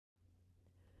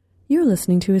You're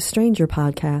listening to a Stranger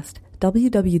podcast,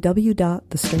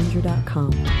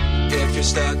 www.thestranger.com. If you're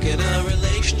stuck in a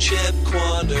relationship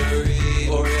quandary,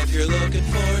 or if you're looking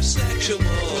for sexual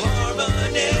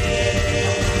harmony,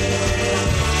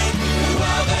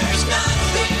 well, there's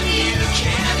nothing you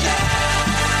can't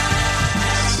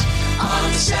ask on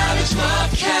the Savage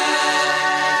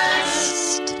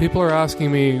Podcast. People are asking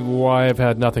me why I've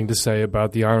had nothing to say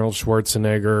about the Arnold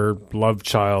Schwarzenegger love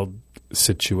child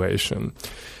situation.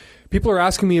 People are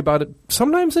asking me about it,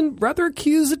 sometimes in rather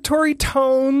accusatory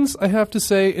tones, I have to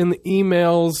say, in the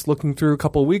emails, looking through a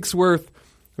couple weeks' worth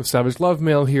of Savage Love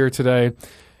Mail here today.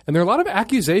 And there are a lot of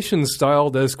accusations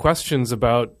styled as questions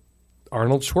about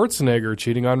Arnold Schwarzenegger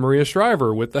cheating on Maria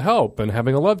Shriver with the help and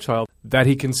having a love child that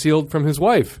he concealed from his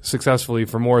wife successfully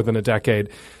for more than a decade,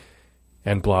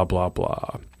 and blah, blah,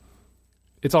 blah.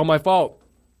 It's all my fault,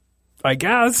 I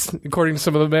guess, according to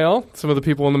some of the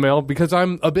people in the mail, because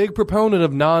I'm a big proponent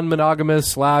of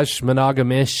non-monogamous /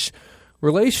 monogamish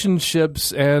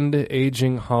relationships, and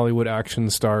aging Hollywood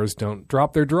action stars don't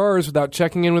drop their drawers without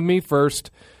checking in with me first.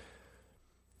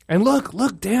 And look,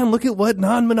 Dan, look at what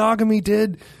non-monogamy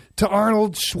did to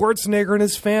Arnold Schwarzenegger and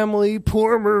his family.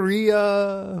 Poor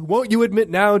Maria. Won't you admit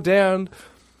now, Dan,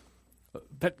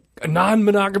 that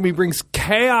non-monogamy brings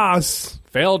chaos?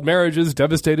 Failed marriages,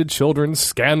 devastated children,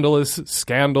 scandalous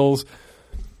scandals.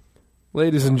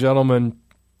 Ladies and gentlemen,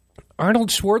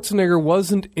 Arnold Schwarzenegger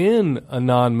wasn't in a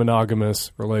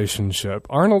non-monogamous relationship.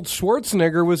 Arnold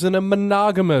Schwarzenegger was in a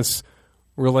monogamous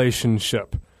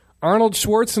relationship. Arnold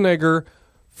Schwarzenegger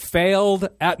failed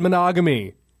at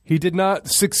monogamy. He did not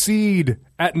succeed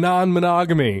at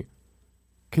non-monogamy.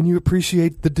 Can you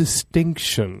appreciate the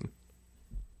distinction?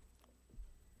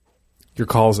 Your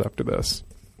calls after this.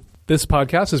 This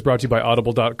podcast is brought to you by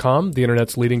Audible.com, the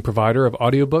internet's leading provider of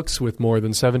audiobooks with more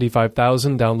than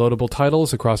 75,000 downloadable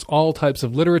titles across all types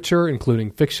of literature,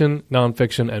 including fiction,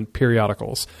 nonfiction, and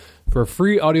periodicals. For a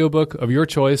free audiobook of your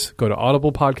choice, go to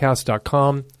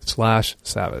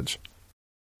audiblepodcast.com/savage.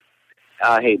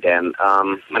 Hey, Dan.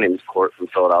 My name is Court from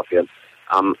Philadelphia.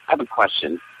 I have a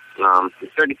question. I'm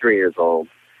 33 years old.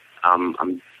 I'm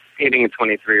dating a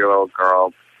 23-year-old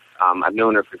girl. I've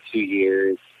known her for 2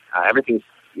 years. Everything's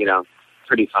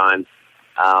pretty fine.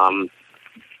 I'm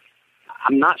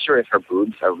not sure if her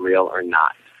boobs are real or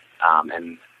not.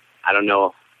 And I don't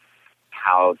know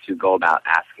how to go about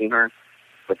asking her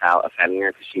without offending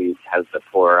her, because she has the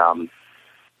poor,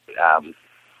 like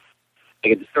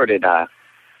a distorted,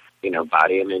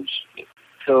 body image.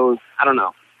 So, I don't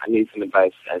know. I need some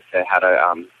advice as to how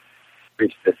to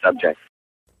reach this subject.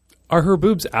 Are her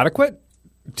boobs adequate?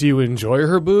 Do you enjoy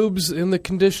her boobs in the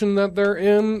condition that they're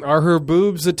in? Are her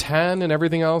boobs a 10 and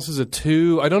everything else is a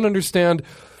 2? I don't understand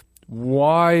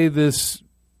why this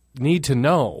need to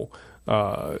know.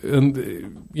 Perhaps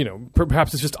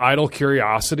it's just idle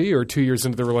curiosity, or 2 years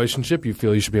into the relationship, you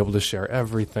feel you should be able to share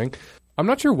everything. I'm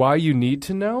not sure why you need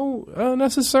to know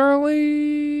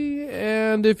necessarily,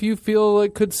 and if you feel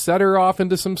it could set her off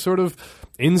into some sort of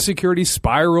insecurity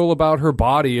spiral about her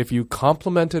body if you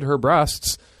complimented her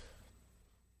breasts,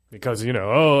 because,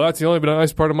 that's the only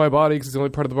nice part of my body because it's the only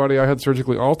part of the body I had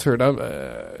surgically altered.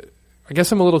 I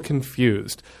guess I'm a little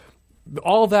confused.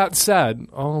 All that said,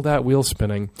 all that wheel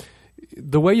spinning,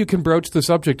 the way you can broach the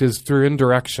subject is through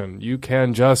indirection. You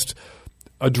can just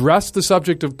address the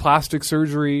subject of plastic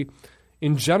surgery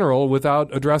in general without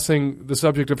addressing the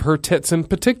subject of her tits in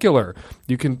particular.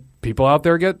 People out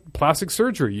there get plastic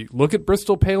surgery. You look at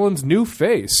Bristol Palin's new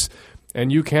face, and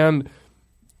you can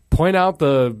point out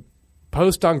the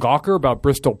post on Gawker about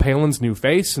Bristol Palin's new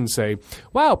face and say,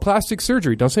 wow, plastic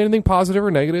surgery. Don't say anything positive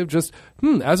or negative. Just,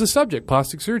 as a subject,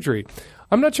 plastic surgery.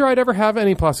 I'm not sure I'd ever have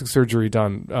any plastic surgery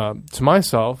done to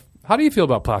myself. How do you feel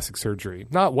about plastic surgery?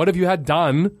 Not what have you had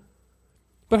done,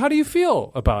 but how do you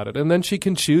feel about it? And then she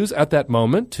can choose at that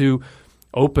moment to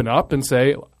open up and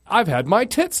say, I've had my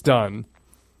tits done.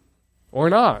 Or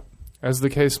not, as the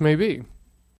case may be.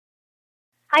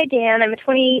 Hi, Dan. I'm a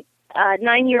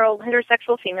 29-year-old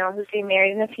heterosexual female who's getting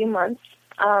married in a few months.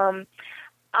 I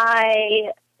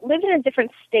lived in a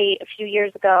different state a few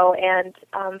years ago, and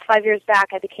 5 years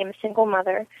back I became a single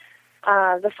mother.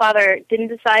 The father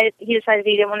decided he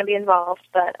didn't want to be involved,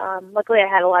 but luckily I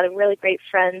had a lot of really great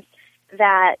friends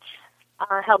that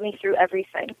helped me through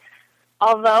everything.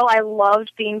 Although I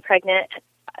loved being pregnant,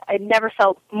 I never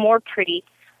felt more pretty.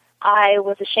 I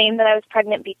was ashamed that I was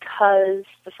pregnant because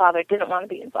the father didn't want to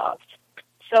be involved.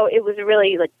 So it was a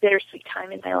really bittersweet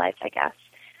time in my life, I guess.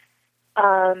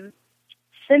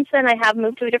 Since then, I have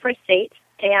moved to a different state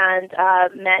and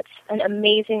met an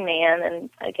amazing man, and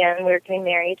again, we were getting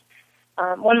married.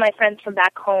 One of my friends from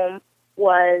back home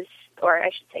was or I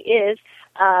should say is,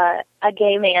 a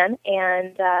gay man,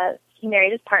 and he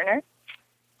married his partner.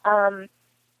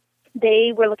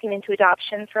 They were looking into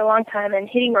adoption for a long time and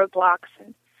hitting roadblocks.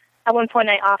 And at one point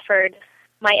I offered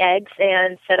my eggs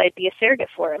and said I'd be a surrogate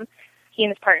for him. He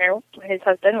and his partner, his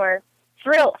husband, were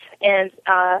thrilled, and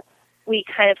we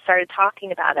kind of started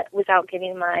talking about it without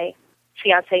getting my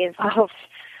fiancé involved.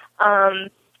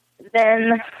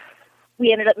 Then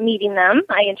we ended up meeting them.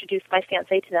 I introduced my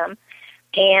fiancé to them,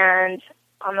 and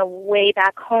on the way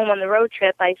back home on the road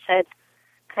trip, I said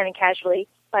kind of casually,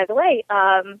 by the way,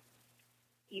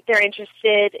 they're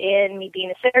interested in me being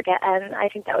a surrogate, and I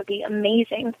think that would be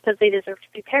amazing because they deserve to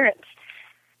be parents.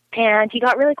 And he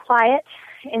got really quiet,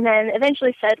 and then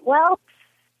eventually said, well,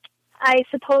 I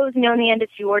suppose, in the end,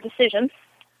 it's your decision.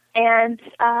 And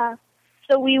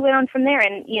so we went on from there,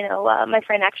 and, my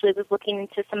friend actually was looking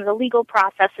into some of the legal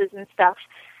processes and stuff.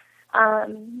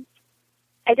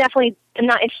 I definitely am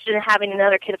not interested in having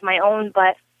another kid of my own,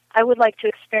 but I would like to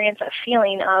experience a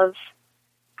feeling of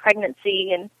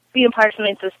pregnancy and being a part of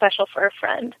something so special for a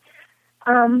friend.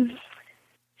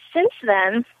 Since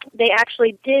then, they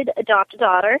actually did adopt a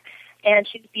daughter, and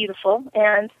she's beautiful,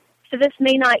 and so this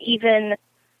may not even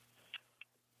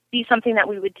be something that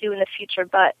we would do in the future,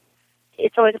 but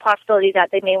it's always a possibility that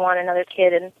they may want another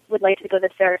kid and would like to go the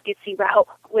surrogacy route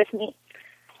with me.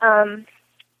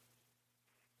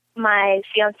 My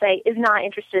fiancé is not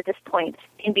interested at this point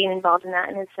in being involved in that,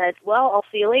 and has said, well, I'll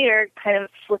see you later, kind of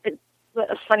flip it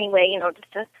a funny way,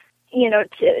 just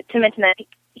to mention that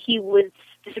he was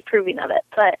disapproving of it.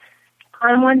 But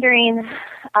I'm wondering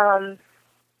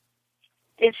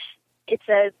if it's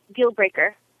a deal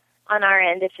breaker on our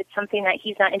end, if it's something that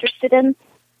he's not interested in.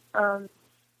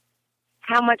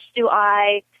 How much do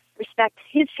I respect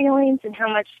his feelings, and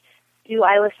how much do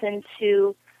I listen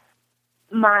to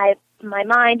my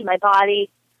mind, my body,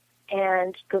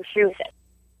 and go through with it?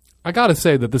 I got to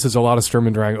say that this is a lot of Sturm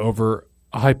und Drang over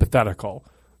a hypothetical.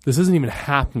 This isn't even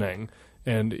happening,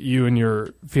 and you and your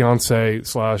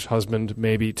fiancé/husband,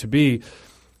 maybe to be,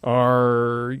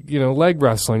 are leg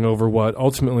wrestling over what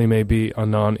ultimately may be a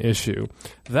non-issue.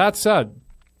 That said,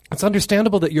 it's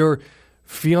understandable that your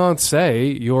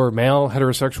fiancé, your male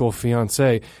heterosexual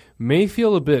fiancé, may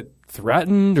feel a bit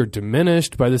threatened or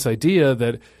diminished by this idea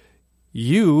that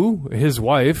you, his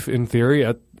wife, in theory,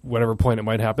 at whatever point it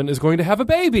might happen, is going to have a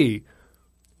baby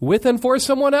with and for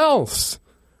someone else.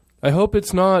 I hope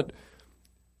it's not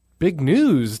big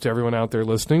news to everyone out there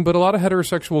listening, but a lot of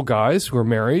heterosexual guys who are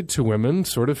married to women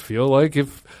sort of feel like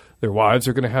if their wives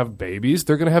are going to have babies,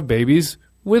 they're going to have babies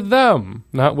with them,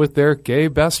 not with their gay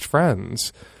best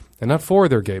friends, and not for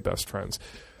their gay best friends.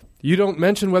 You don't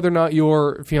mention whether or not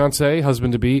your fiancé,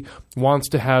 husband-to-be, wants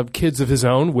to have kids of his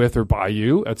own with or by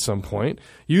you at some point.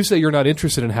 You say you're not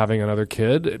interested in having another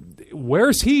kid.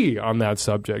 Where's he on that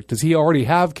subject? Does he already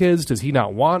have kids? Does he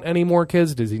not want any more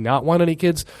kids? Does he not want any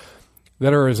kids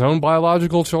that are his own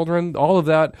biological children? All of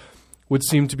that would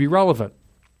seem to be relevant.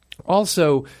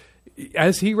 Also,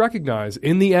 as he recognized,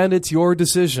 in the end, it's your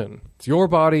decision. It's your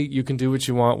body. You can do what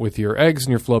you want with your eggs and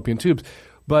your fallopian tubes.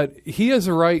 But he has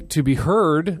a right to be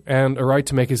heard and a right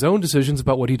to make his own decisions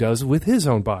about what he does with his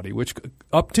own body, which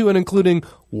up to and including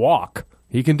walk.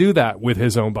 He can do that with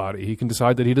his own body. He can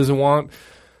decide that he doesn't want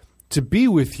to be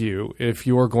with you if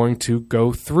you're going to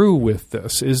go through with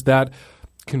this. Is that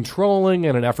controlling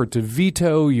and an effort to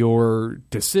veto your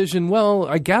decision? Well,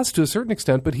 I guess to a certain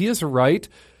extent, but he has a right.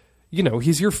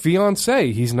 He's your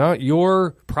fiancé. He's not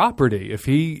your property. If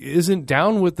he isn't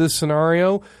down with this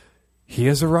scenario, he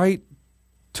has a right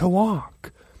to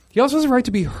walk. He also has a right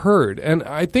to be heard. And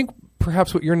I think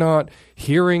perhaps what you're not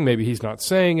hearing, maybe he's not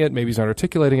saying it, maybe he's not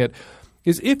articulating it,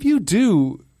 is if you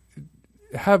do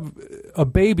have a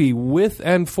baby with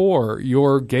and for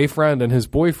your gay friend and his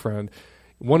boyfriend,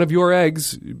 one of your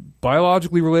eggs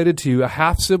biologically related to you, a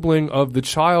half-sibling of the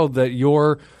child that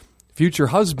your future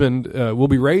husband will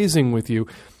be raising with you,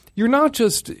 you're not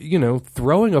just,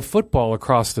 throwing a football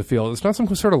across the field. It's not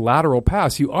some sort of lateral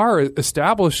pass. You are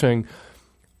establishing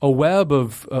a web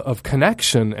of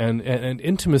connection and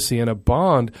intimacy and a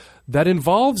bond that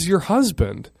involves your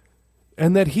husband,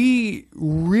 and that he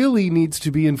really needs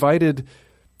to be invited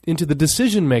into the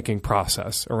decision-making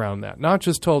process around that. Not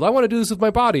just told, I want to do this with my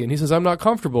body, and he says, I'm not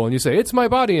comfortable, and you say, it's my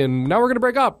body, and now we're going to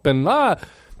break up, and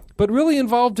but really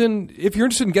involved in, if you're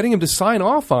interested in getting him to sign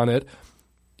off on it,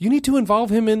 you need to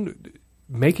involve him in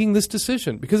making this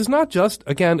decision, because it's not just,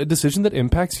 again, a decision that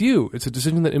impacts you. It's a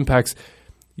decision that impacts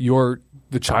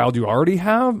the child you already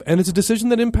have, and it's a decision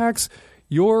that impacts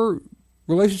your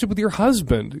relationship with your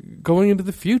husband going into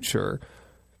the future.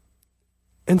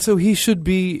 And so he should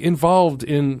be involved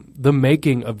in the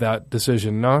making of that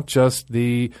decision, not just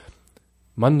the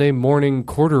Monday morning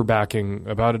quarterbacking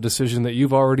about a decision that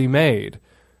you've already made,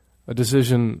 a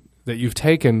decision that you've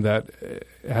taken that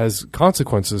has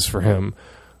consequences for him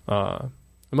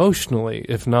emotionally,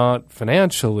 if not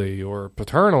financially or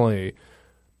paternally.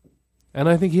 And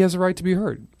I think he has a right to be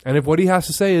heard. And if what he has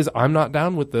to say is, I'm not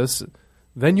down with this,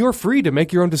 then you're free to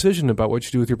make your own decision about what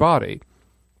you do with your body.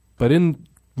 But in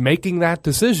making that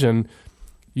decision,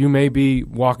 you may be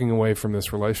walking away from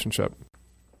this relationship.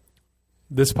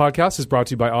 This podcast is brought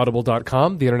to you by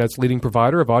Audible.com, the internet's leading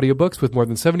provider of audiobooks with more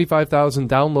than 75,000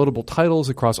 downloadable titles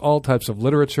across all types of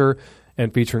literature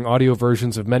and featuring audio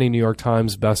versions of many New York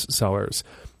Times bestsellers.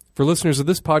 For listeners of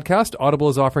this podcast, Audible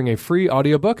is offering a free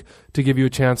audiobook to give you a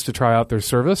chance to try out their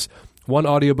service. One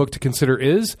audiobook to consider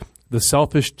is The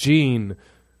Selfish Gene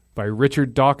by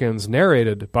Richard Dawkins,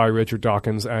 narrated by Richard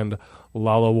Dawkins and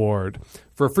Lala Ward.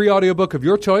 For a free audiobook of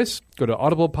your choice, go to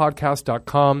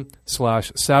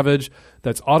audiblepodcast.com/savage.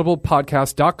 That's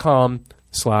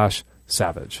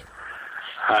audiblepodcast.com/savage.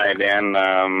 Hi, Dan.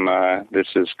 This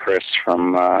is Chris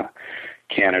from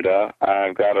Canada.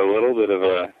 I've got a little bit of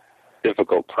a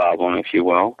difficult problem, if you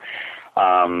will.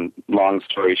 Long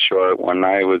story short, when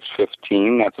I was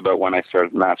 15, that's about when I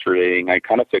started masturbating. I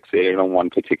kind of fixated on one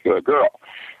particular girl.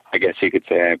 I guess you could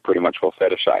say I pretty much well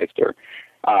fetishized her.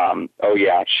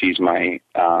 She's my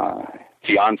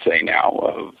fiance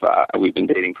now. We've been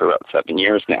dating for about 7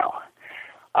 years now.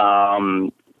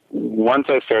 Once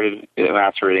I started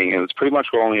masturbating, it was pretty much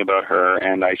only about her,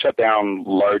 and I shut down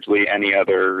largely any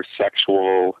other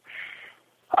sexual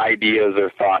ideas or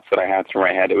thoughts that I had through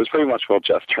my head. It was pretty much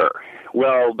just her.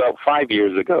 Well, about 5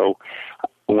 years ago,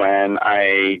 when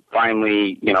I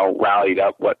finally, rallied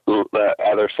up what the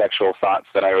other sexual thoughts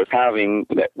that I was having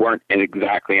that weren't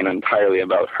exactly and entirely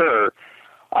about her,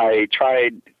 I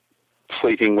tried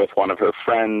sleeping with one of her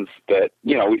friends that,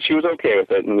 she was okay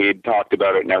with it and we had talked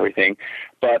about it and everything,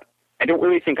 but I don't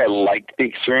really think I liked the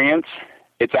experience.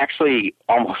 It's actually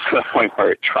almost to the point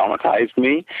where it traumatized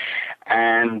me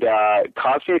and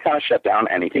caused me to kind of shut down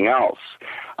anything else.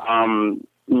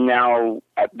 Now,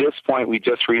 at this point, we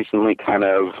just recently kind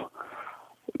of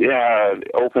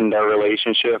opened our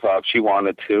relationship up. She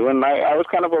wanted to, and I was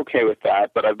kind of okay with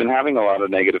that, but I've been having a lot of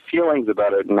negative feelings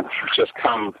about it, and I've just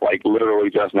come, literally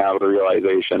just now to the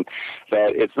realization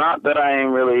that it's not that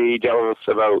I'm really jealous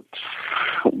about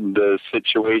the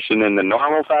situation in the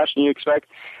normal fashion you expect.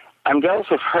 I'm jealous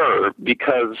of her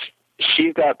because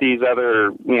she's got these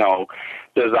other,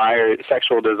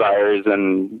 sexual desires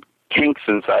and kinks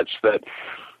and such that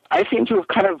I seem to have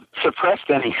kind of suppressed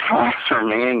any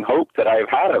remaining hope that I've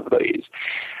had of these.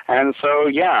 And so,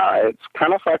 it's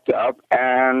kind of fucked up,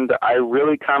 and I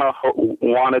really kind of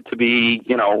wanted to be,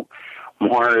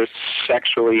 more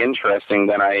sexually interesting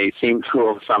than I seem to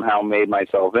have somehow made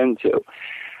myself into.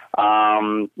 So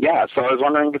I was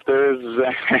wondering if there's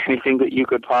anything that you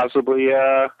could possibly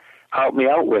help me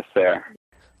out with there.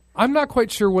 I'm not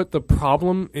quite sure what the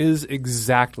problem is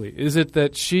exactly. Is it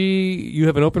that you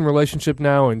have an open relationship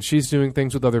now and she's doing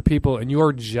things with other people and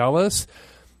you're jealous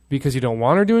because you don't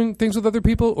want her doing things with other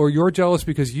people, or you're jealous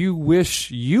because you wish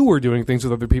you were doing things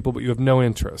with other people but you have no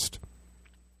interest?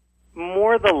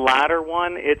 More the latter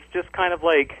one. It's just kind of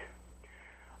like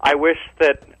I wish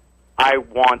that I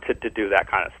wanted to do that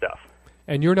kind of stuff.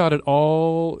 And you're not at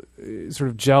all sort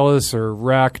of jealous or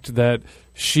wrecked that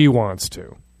she wants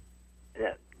to?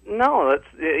 No,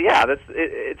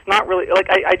 it's not really,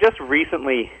 I just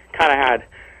recently kind of had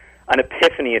an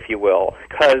epiphany, if you will,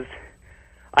 because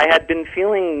I had been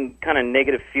feeling kind of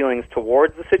negative feelings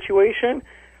towards the situation,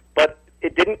 but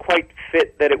it didn't quite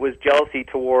fit that it was jealousy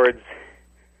towards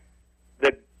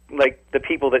the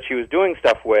people that she was doing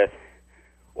stuff with,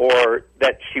 or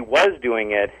that she was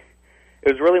doing it.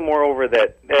 It was really more over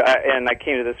that, and I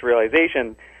came to this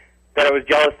realization that I was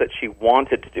jealous that she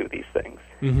wanted to do these things.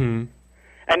 Mm-hmm.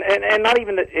 And not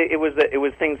even that it was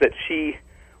things that she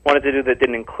wanted to do that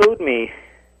didn't include me.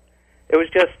 It was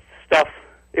just stuff.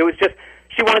 It was just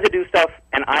she wanted to do stuff,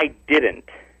 and I didn't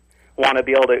want to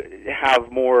be able to have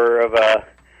more of a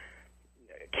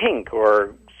kink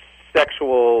or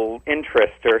sexual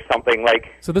interest or something like.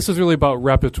 So this was really about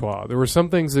repertoire. There were some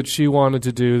things that she wanted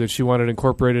to do, that she wanted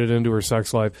incorporated into her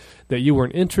sex life, that you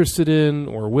weren't interested in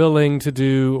or willing to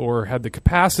do or had the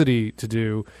capacity to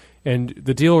do. And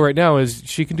the deal right now is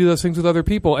she can do those things with other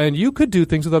people, and you could do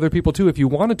things with other people too if you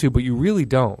wanted to, but you really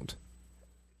don't.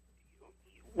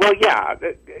 Well, yeah,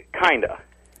 kind of.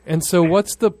 And so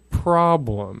what's the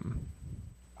problem?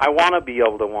 I want to be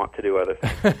able to want to do other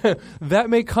things.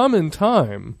 That may come in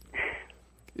time.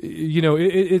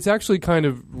 it's actually kind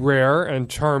of rare and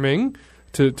charming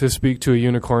to speak to a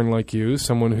unicorn like you,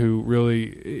 someone who really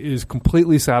is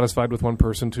completely satisfied with one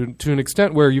person to an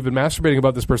extent where you've been masturbating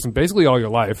about this person basically all your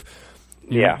life.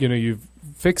 You've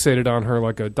fixated on her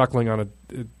like a duckling on a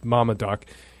mama duck.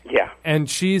 Yeah. And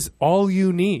she's all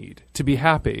you need to be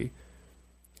happy.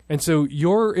 And so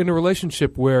you're in a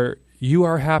relationship where you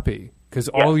are happy because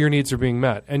all your needs are being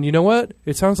met. And you know what?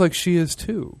 It sounds like she is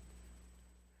too.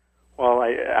 Well,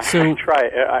 I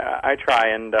try,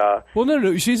 and well,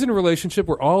 no. She's in a relationship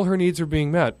where all her needs are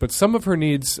being met, but some of her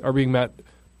needs are being met,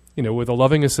 with a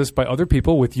loving assist by other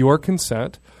people with your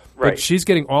consent. Right. But she's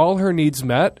getting all her needs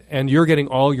met, and you're getting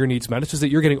all your needs met. It's just that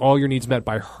you're getting all your needs met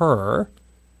by her.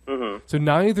 Mm-hmm. So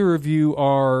neither of you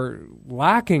are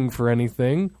lacking for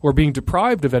anything or being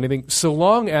deprived of anything, so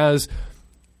long as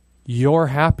you're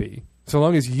happy, so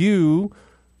long as you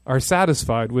are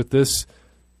satisfied with this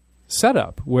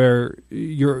setup where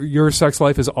your sex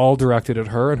life is all directed at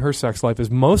her and her sex life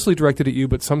is mostly directed at you,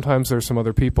 but sometimes there's some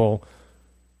other people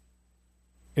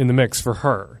in the mix for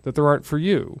her that there aren't for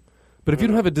you. But if you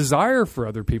don't have a desire for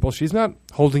other people, she's not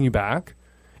holding you back.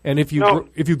 And if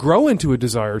you grow into a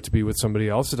desire to be with somebody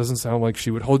else, it doesn't sound like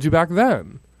she would hold you back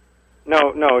then.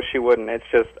 No, she wouldn't. It's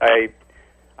just I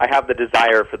have the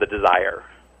desire for the desire.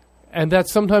 And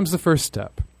that's sometimes the first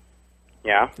step.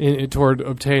 Yeah. Toward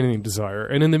obtaining desire.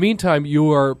 And in the meantime,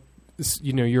 you're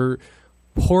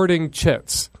hoarding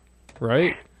chits,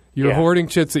 right? You're hoarding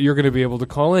chits that you're going to be able to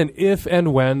call in if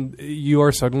and when you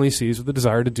are suddenly seized with the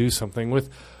desire to do something with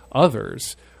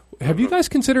others. Have you guys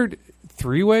considered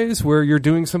three-ways where you're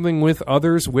doing something with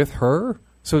others with her?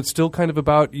 So it's still kind of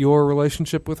about your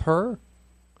relationship with her?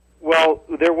 Well,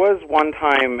 there was one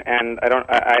time, and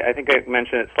I think I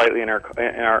mentioned it slightly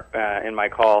in my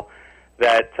call,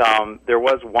 that there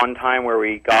was one time where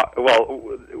one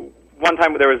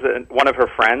time there was one of her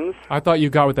friends. I thought you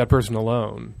got with that person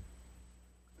alone.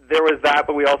 There was that,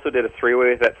 but we also did a three-way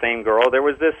with that same girl. There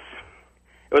was it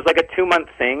was like a 2-month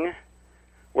thing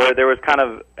where there was kind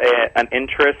of an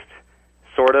interest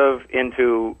sort of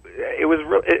into, it was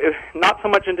not so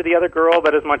much into the other girl,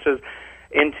 but as much as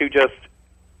into just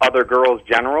other girls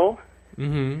general.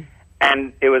 Mm-hmm.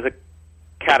 And it was a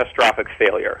catastrophic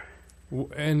failure.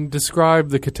 And describe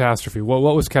the catastrophe.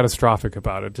 What was catastrophic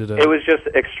about it? It was just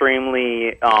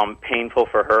extremely painful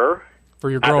for her. For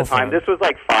your girlfriend. At the time. This was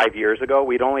like 5 years ago.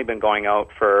 We'd only been going out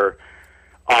for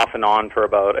off and on for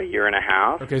about a year and a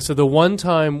half. Okay, so the one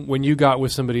time when you got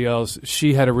with somebody else,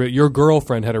 your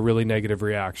girlfriend had a really negative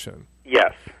reaction.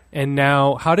 Yes. And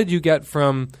now, how did you get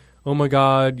from, oh my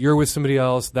God, you're with somebody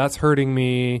else, that's hurting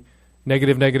me,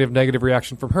 negative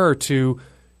reaction from her, to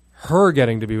her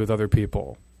getting to be with other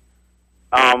people?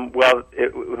 Well,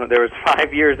 there was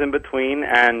 5 years in between,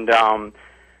 and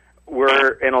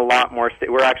we're in a lot more.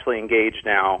 We're actually engaged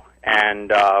now,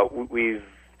 and our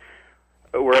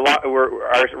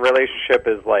relationship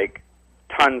is like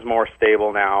tons more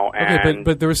stable now. And okay,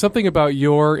 but there was something about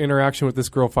your interaction with this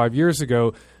girl 5 years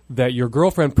ago that your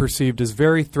girlfriend perceived as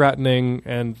very threatening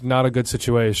and not a good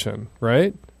situation,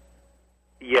 right?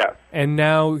 Yes. And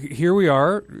now here we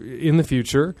are in the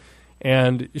future.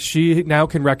 And she now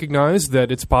can recognize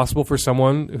that it's possible for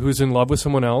someone who's in love with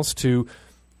someone else to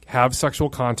have sexual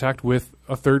contact with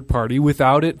a third party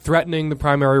without it threatening the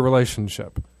primary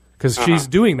relationship. Because she's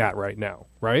doing that right now,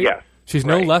 right? Yes. She's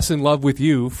no less in love with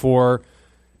you for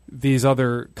these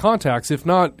other contacts, if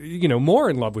not, more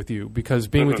in love with you, because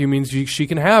being with you means she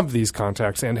can have these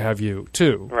contacts and have you,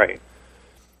 too. Right.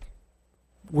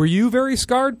 Were you very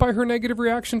scarred by her negative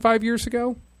reaction 5 years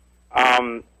ago?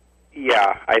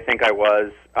 Yeah, I think I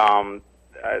was.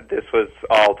 This was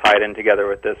all tied in together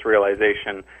with this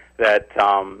realization that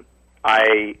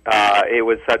it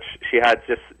was such. She had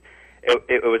just.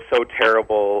 It was so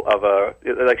terrible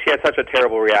she had such a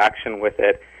terrible reaction with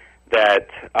it that.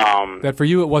 That for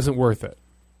you it wasn't worth it.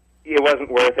 It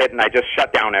wasn't worth it, and I just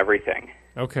shut down everything.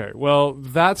 Okay, well,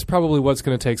 that's probably what's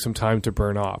going to take some time to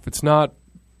burn off. It's not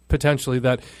potentially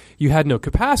that you had no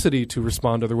capacity to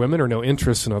respond to other women or no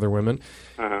interest in other women.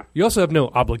 You also have no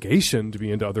obligation to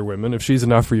be into other women. If she's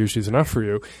enough for you, she's enough for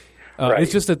you. Right.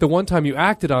 It's just that the one time you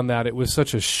acted on that, it was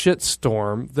such a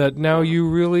shitstorm that now you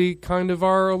really kind of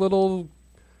are a little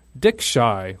dick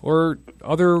shy or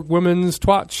other women's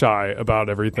twat shy about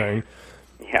everything.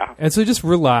 Yeah. And so just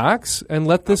relax and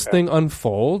let this thing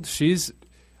unfold. She's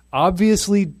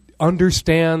obviously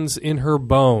understands in her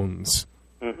bones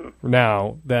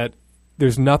now that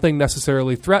there's nothing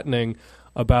necessarily threatening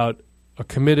about a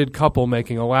committed couple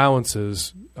making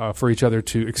allowances for each other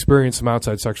to experience some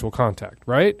outside sexual contact,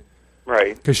 right?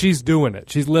 Right. Because she's doing it.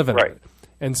 She's living it.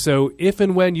 And so if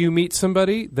and when you meet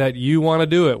somebody that you want to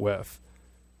do it with,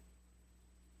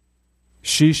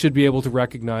 she should be able to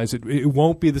recognize it. It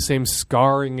won't be the same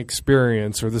scarring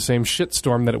experience or the same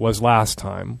shitstorm that it was last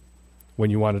time when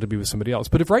you wanted to be with somebody else.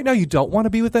 But if right now you don't want to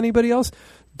be with anybody else,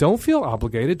 don't feel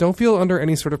obligated. Don't feel under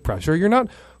any sort of pressure. You're not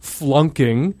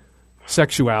flunking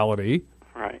sexuality.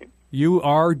 Right. You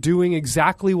are doing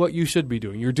exactly what you should be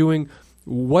doing. You're doing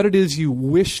what it is you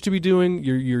wish to be doing.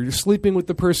 You're sleeping with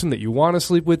the person that you want to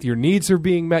sleep with. Your needs are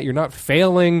being met. You're not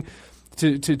failing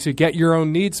to get your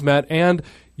own needs met. And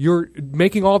you're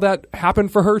making all that happen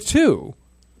for her too.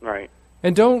 Right.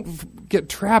 And don't get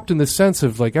trapped in the sense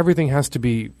of like everything has to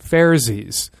be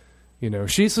fairsies. You know,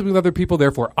 she's sleeping with other people,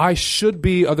 therefore I should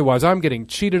be, otherwise I'm getting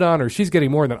cheated on, or she's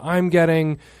getting more than I'm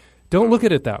getting. Don't look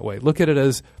at it that way. Look at it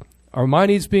as, are my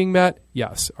needs being met?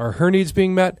 Yes. Are her needs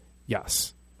being met?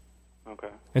 Yes. Okay.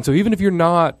 And so even if you're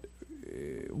not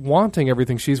wanting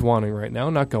everything she's wanting right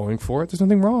now, not going for it, there's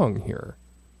nothing wrong here.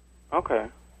 Okay.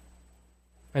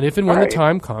 And if and when the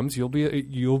time comes,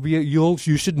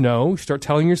 you should know. Start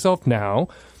telling yourself now.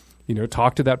 You know,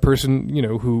 talk to that person, you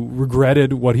know, who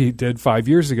regretted what he did 5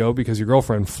 years ago because your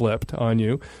girlfriend flipped on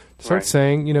you. Start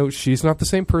saying, you know, she's not the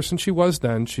same person she was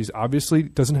then. She's obviously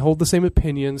doesn't hold the same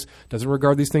opinions, doesn't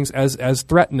regard these things as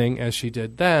threatening as she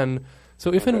did then.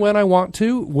 So if and when I want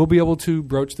to, we'll be able to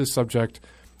broach this subject,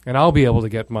 and I'll be able to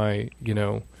get my, you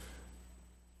know,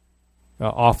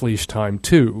 off-leash time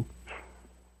too.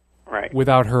 Right.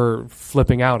 Without her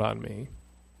flipping out on me.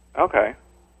 Okay.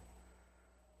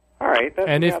 All right.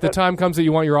 And if the time comes that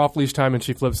you want your off-leash time and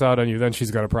she flips out on you, then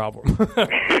she's got a problem.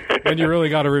 Then you really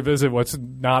got to revisit what's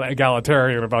not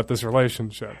egalitarian about this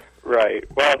relationship. Right.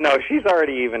 Well, no, she's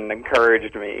already even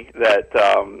encouraged me that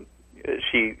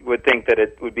she would think that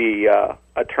it would be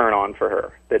a turn-on for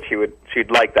her, that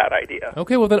she'd like that idea.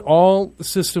 Okay, well then all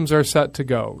systems are set to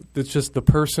go. It's just the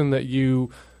person that you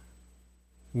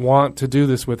want to do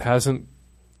this with hasn't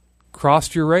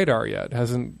crossed your radar yet,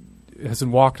 hasn't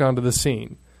walked onto the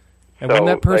scene. And so, when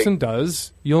that person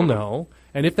does, you'll know.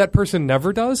 And if that person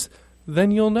never does,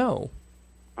 then you'll know.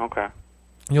 Okay.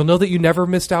 You'll know that you never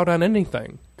missed out on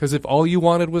anything. Because if all you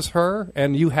wanted was her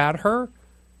and you had her,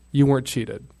 you weren't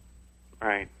cheated.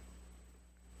 Right.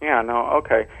 Yeah, no,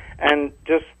 okay. And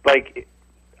just, like,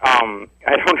 I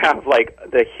don't have, like,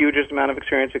 the hugest amount of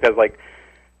experience because, like,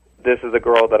 this is a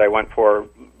girl that I went for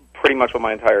pretty much what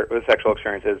my entire sexual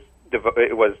experience is.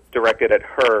 It was directed at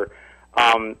her.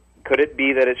 Could it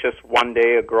be that it's just one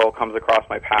day a girl comes across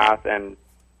my path and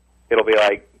it'll be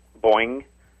like, boing?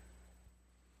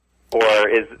 Or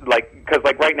is, like, because,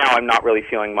 like, right now I'm not really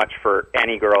feeling much for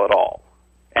any girl at all.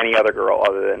 Any other girl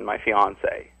other than my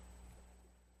fiancé.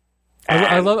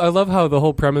 I love how the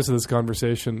whole premise of this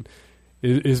conversation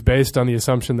is based on the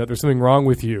assumption that there's something wrong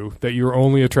with you, that you're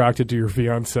only attracted to your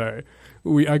fiancé.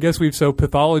 I guess we've so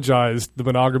pathologized the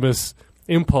monogamous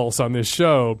impulse on this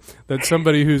show that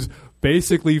somebody who's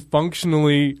basically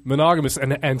functionally monogamous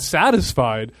and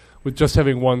satisfied with just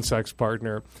having one sex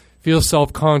partner feels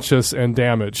self-conscious and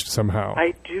damaged somehow.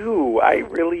 I do. I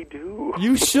really do.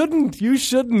 You shouldn't. You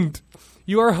shouldn't.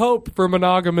 You are hope for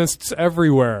monogamists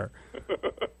everywhere.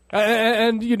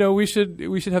 And you know, we should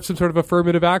have some sort of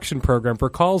affirmative action program for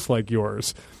calls like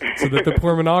yours, so that the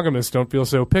poor monogamists don't feel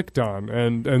so picked on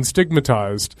and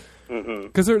stigmatized.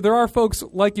 Because there are folks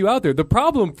like you out there. The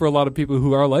problem for a lot of people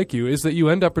who are like you is that you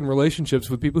end up in relationships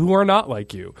with people who are not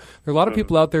like you. There are a lot of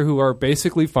people out there who are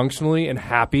basically functionally and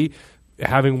happy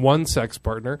having one sex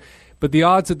partner, but the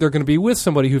odds that they're going to be with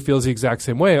somebody who feels the exact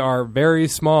same way are very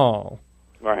small.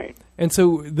 Right. And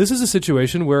so this is a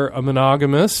situation where a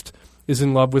monogamist is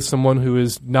in love with someone who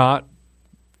is not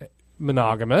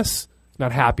monogamous,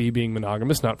 not happy being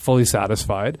monogamous, not fully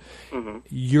satisfied.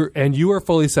 You are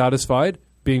fully satisfied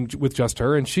being with just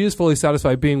her, and she is fully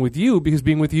satisfied being with you, because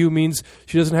being with you means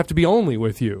she doesn't have to be only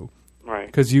with you. Right.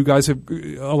 Because you guys have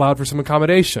allowed for some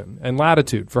accommodation and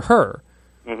latitude for her.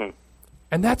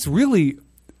 And that's really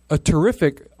a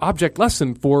terrific object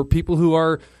lesson for people who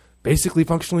are basically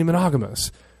functionally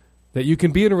monogamous. That you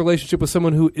can be in a relationship with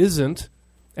someone who isn't,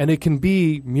 and it can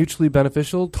be mutually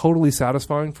beneficial, totally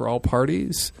satisfying for all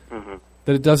parties.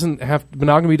 That it doesn't have,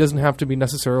 monogamy doesn't have to be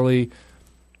necessarily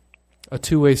a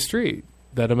two-way street.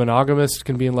 That a monogamist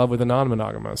can be in love with a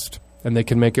non-monogamist, and they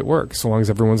can make it work so long as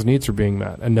everyone's needs are being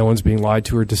met and no one's being lied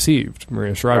to or deceived,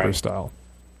 Maria Shriver style.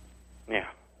 Yeah.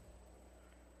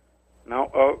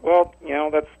 No, well, you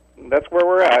know, that's where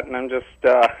we're at, and I'm just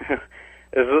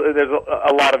there's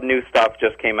a lot of new stuff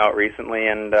just came out recently,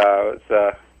 and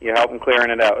you help in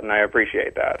clearing it out, and I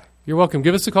appreciate that. You're welcome.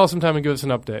 Give us a call sometime and give us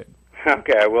an update.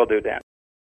 Okay, I will do, Dan.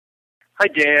 Hi,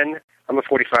 Dan. I'm a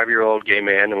 45-year-old gay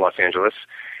man in Los Angeles,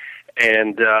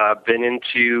 and been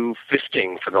into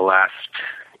fisting for the last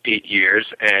 8 years,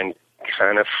 and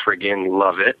kind of friggin'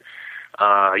 love it.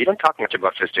 You don't talk much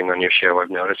about fisting on your show, I've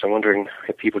noticed. I'm wondering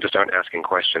if people just aren't asking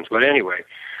questions. But anyway,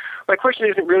 my question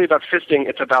isn't really about fisting,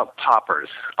 it's about poppers.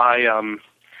 I've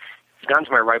gotten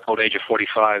to my ripe old age of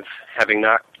 45, having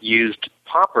not used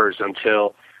poppers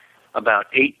until about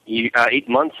 8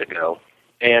 months ago,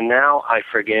 and now I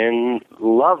friggin'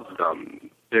 love them.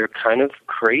 They're kind of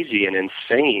crazy and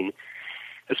insane,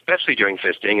 especially during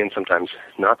fisting, and sometimes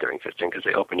not during fisting because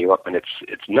they open you up and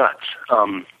it's nuts.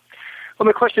 Well,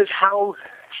 my question is, how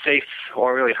safe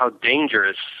or really how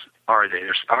dangerous are they?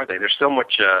 There's so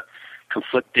much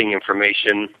conflicting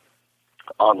information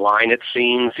online, it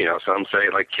seems. Some say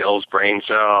like kills brain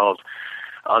cells.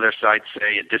 Other sites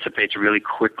say it dissipates really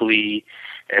quickly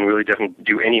and really doesn't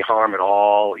do any harm at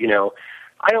all.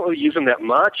 I don't really use them that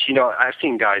much. I've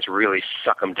seen guys really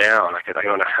suck them down. I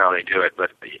don't know how they do it, but,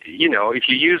 if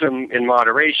you use them in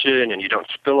moderation and you don't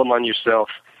spill them on yourself,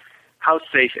 how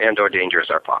safe and or dangerous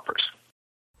are poppers?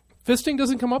 Fisting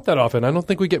doesn't come up that often. I don't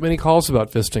think we get many calls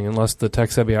about fisting unless the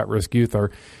tech-savvy at-risk youth are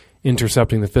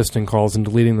intercepting the fisting calls and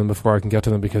deleting them before I can get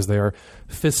to them because they are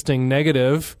fisting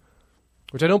negative,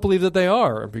 which I don't believe that they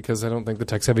are, because I don't think the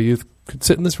tech-savvy youth could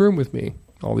sit in this room with me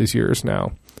all these years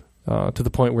now, to the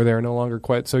point where they are no longer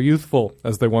quite so youthful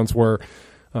as they once were,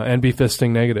 and be fisting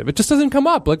negative. It just doesn't come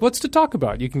up. Like, what's to talk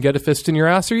about? You can get a fist in your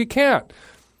ass or you can't.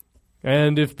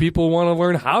 And if people want to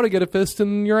learn how to get a fist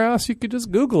in your ass, you could just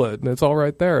Google it, and it's all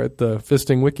right there at the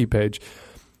fisting wiki page.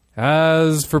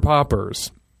 As for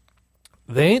poppers,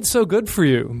 they ain't so good for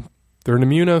you. They're an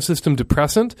immunosystem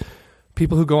depressant.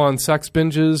 People who go on sex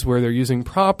binges where they're using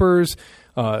poppers,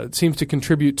 it seems to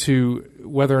contribute to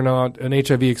whether or not an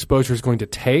HIV exposure is going to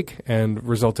take and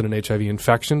result in an HIV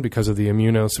infection because of the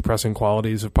immunosuppressing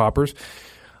qualities of poppers.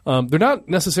 They're not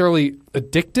necessarily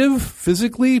addictive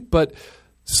physically, but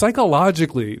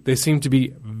psychologically, they seem to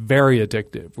be very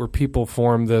addictive, where people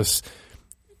form this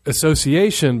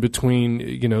association between,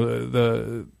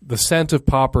 the scent of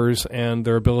poppers and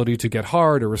their ability to get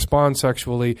hard or respond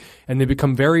sexually, and they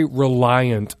become very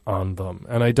reliant on them.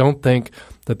 And I don't think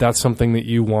that that's something that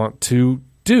you want to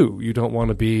do. You don't want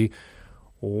to be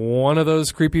one of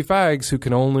those creepy fags who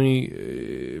can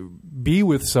only be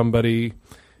with somebody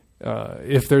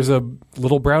if there's a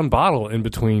little brown bottle in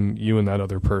between you and that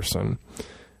other person,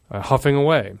 huffing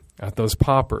away at those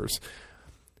poppers.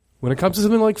 When it comes to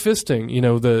something like fisting,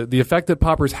 the effect that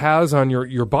poppers has on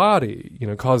your body,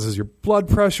 causes your blood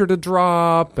pressure to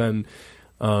drop, and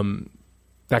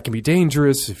that can be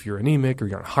dangerous if you're anemic or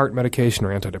you're on heart medication or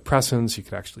antidepressants. You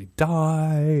could actually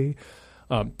die.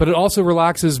 But it also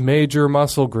relaxes major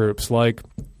muscle groups like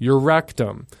your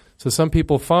rectum. So some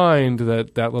people find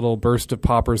that little burst of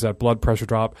poppers, that blood pressure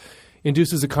drop,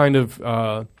 induces a kind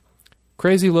of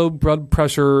crazy low blood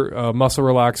pressure, muscle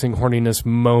relaxing horniness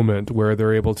moment where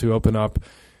they're able to open up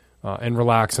and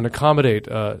relax and accommodate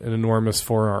an enormous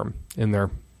forearm in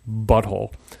their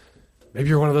butthole. Maybe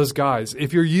you're one of those guys.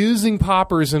 If you're using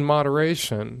poppers in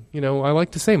moderation, I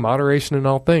like to say moderation in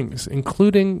all things,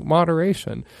 including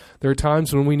moderation. There are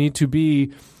times when we need to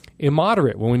be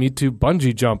immoderate, when we need to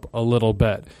bungee jump a little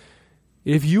bit.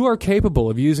 If you are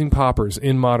capable of using poppers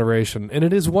in moderation, and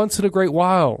it is once in a great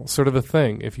while sort of a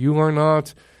thing, if you are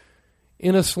not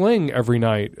in a sling every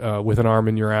night with an arm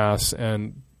in your ass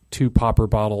and 2 popper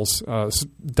bottles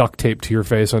duct taped to your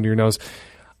face under your nose,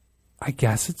 I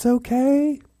guess it's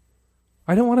okay.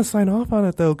 I don't want to sign off on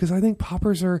it, though, because I think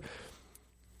poppers are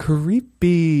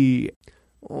creepy.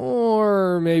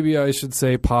 Or maybe I should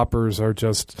say poppers are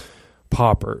just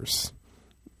poppers.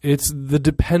 It's the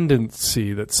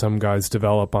dependency that some guys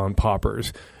develop on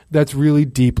poppers that's really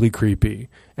deeply creepy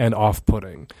and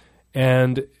off-putting.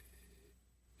 And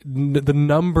the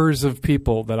numbers of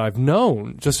people that I've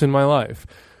known just in my life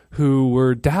who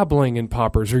were dabbling in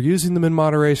poppers or using them in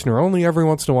moderation or only every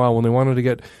once in a while when they wanted to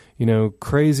get,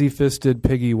 crazy-fisted,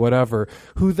 piggy, whatever,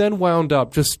 who then wound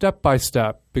up just step by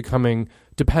step becoming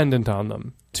dependent on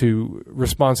them to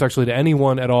respond sexually to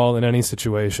anyone at all in any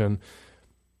situation.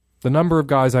 The number of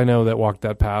guys I know that walked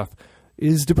that path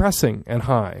is depressing and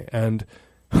high. And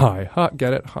high,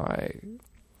 get it? High.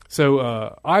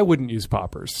 So I wouldn't use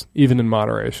poppers, even in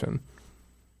moderation.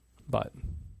 But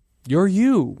you're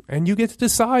you, and you get to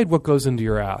decide what goes into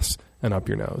your ass and up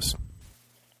your nose.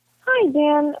 Hi,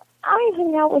 Dan. I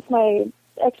hung out with my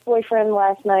ex-boyfriend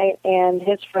last night and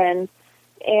his friend,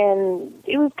 and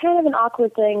it was kind of an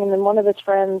awkward thing, and then one of his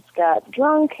friends got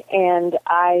drunk, and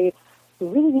I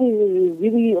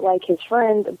really like his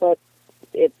friend, but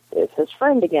it's his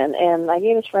friend again. And I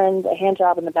gave his friend a hand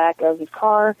job in the back of his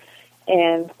car,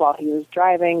 and while he was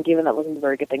driving, given that wasn't a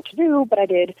very good thing to do, but I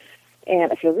did,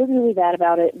 and I feel really, really bad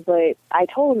about it, but I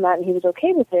told him that, and he was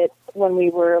okay with it when we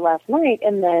were last night,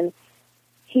 and then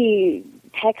he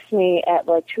texted me at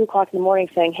like 2 o'clock in the morning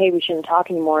saying, hey, we shouldn't talk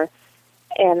anymore,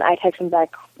 and I texted him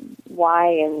back why,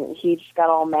 and he just got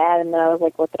all mad, and then I was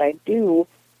like, what did I do?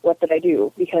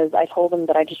 Because I told him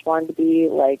that I just wanted to be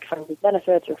like friends with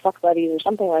benefits or fuck buddies or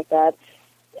something like that,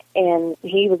 and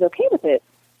he was okay with it.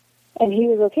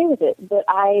 But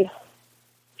I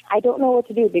don't know what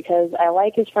to do because I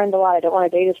like his friend a lot. I don't want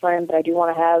to date his friend, but I do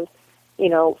want to have,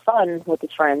 fun with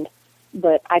his friend.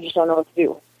 But I just don't know what to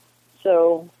do.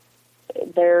 So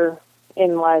therein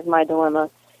lies my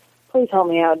dilemma. Please help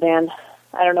me out, Dan.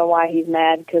 I don't know why he's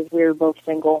mad because we're both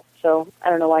single. So I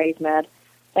don't know why he's mad.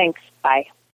 Thanks. Bye.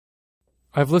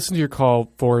 I've listened to your call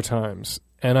 4 times,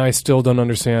 and I still don't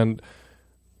understand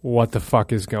what the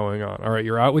fuck is going on. All right,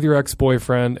 you're out with your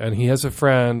ex-boyfriend, and he has a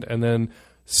friend, and then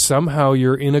somehow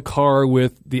you're in a car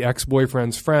with the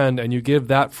ex-boyfriend's friend, and you give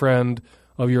that friend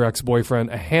of your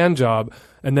ex-boyfriend a hand job,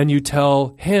 and then you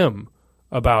tell him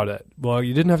about it. Well,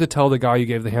 you didn't have to tell the guy you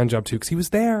gave the hand job to because he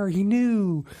was there. He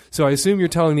knew. So I assume you're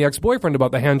telling the ex-boyfriend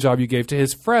about the hand job you gave to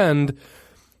his friend.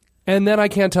 And then I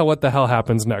can't tell what the hell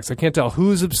happens next. I can't tell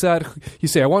who's upset. You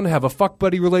say, I want to have a fuck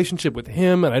buddy relationship with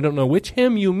him, and I don't know which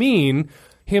him you mean,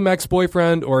 him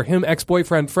ex-boyfriend or him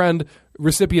ex-boyfriend friend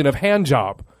recipient of hand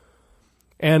job.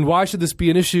 And why should this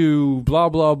be an issue, blah,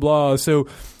 blah, blah. So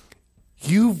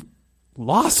you've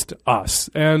lost us.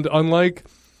 And unlike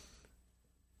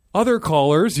other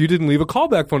callers, you didn't leave a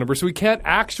callback phone number, so we can't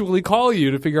actually call you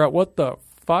to figure out what the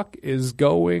fuck is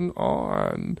going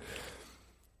on.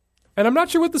 And I'm not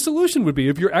sure what the solution would be.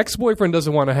 If your ex-boyfriend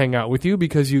doesn't want to hang out with you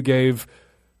because you gave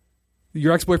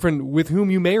your ex-boyfriend with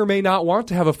whom you may or may not want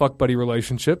to have a fuck buddy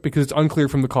relationship, because it's unclear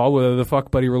from the call whether the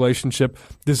fuck buddy relationship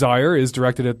desire is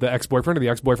directed at the ex-boyfriend or the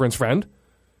ex-boyfriend's friend.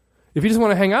 If he doesn't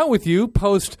want to hang out with you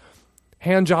post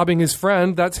hand-jobbing his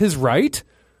friend, that's his right.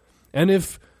 And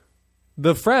if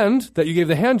the friend that you gave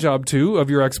the hand job to of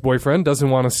your ex-boyfriend doesn't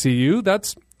want to see you,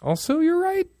 that's also your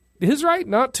right. His right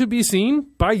not to be seen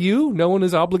by you. No one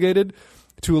is obligated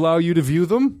to allow you to view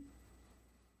them.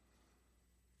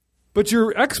 But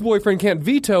your ex-boyfriend can't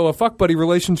veto a fuck buddy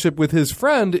relationship with his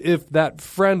friend if that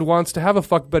friend wants to have a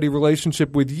fuck buddy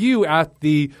relationship with you at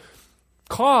the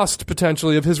cost,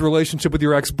 potentially, of his relationship with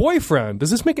your ex-boyfriend. Does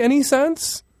this make any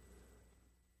sense?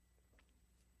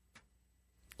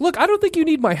 Look, I don't think you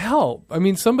need my help. I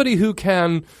mean, somebody who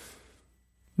can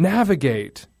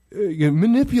navigate,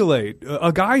 manipulate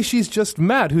a guy she's just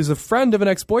met who's a friend of an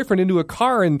ex-boyfriend into a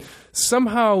car, and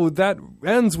somehow that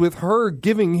ends with her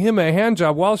giving him a hand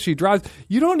job while she drives.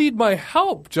 You don't need my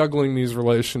help juggling these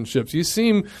relationships. You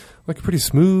seem like a pretty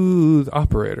smooth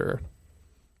operator.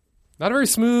 Not a very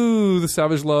smooth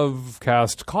Savage Love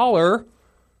cast caller.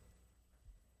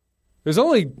 There's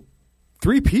only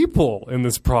 3 people in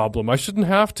this problem. I shouldn't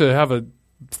have to have a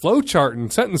flowchart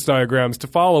and sentence diagrams to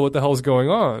follow what the hell is going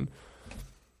on.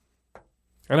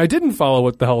 And I didn't follow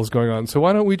what the hell is going on, so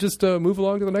why don't we just move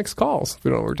along to the next calls? We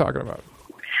don't know what we're talking about.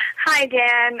 Hi,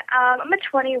 Dan. I'm a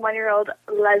 21-year-old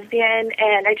lesbian,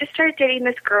 and I just started dating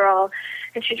this girl,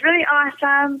 and she's really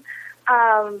awesome.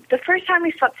 The first time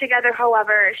we slept together,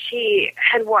 however, she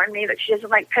had warned me that she doesn't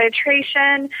like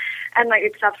penetration, and like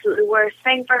it's the absolutely worst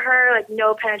thing for her, like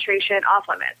no penetration, off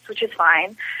limits, which is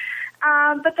fine.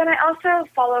 But then I also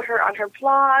follow her on her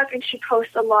blog, and she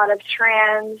posts a lot of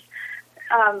trans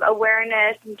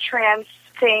awareness and trans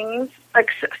things, like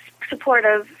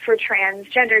supportive for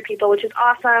transgender people, which is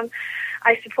awesome.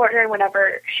 I support her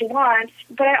whenever she wants,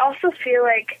 but I also feel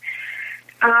like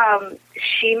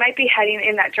she might be heading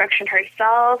in that direction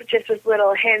herself, just with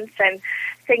little hints and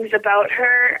things about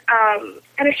her,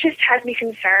 and it just has me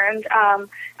concerned.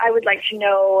 I would like to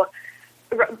know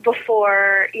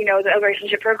before, the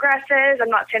relationship progresses. I'm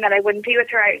not saying that I wouldn't be with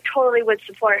her. I totally would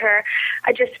support her.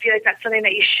 I just feel like that's something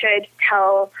that you should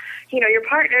tell, your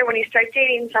partner when you start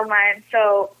dating someone.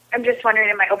 So I'm just wondering,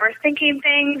 am I overthinking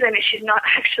things? And if she's not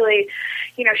actually,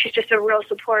 she's just a real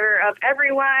supporter of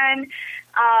everyone.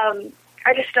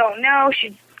 I just don't know.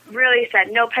 She really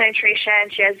said no penetration.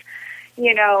 She has,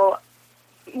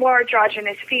 more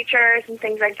androgynous features and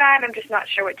things like that. I'm just not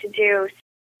sure what to do.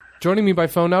 Joining me by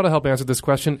phone now to help answer this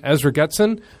question, Ezra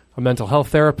Getson, a mental health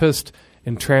therapist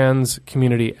and trans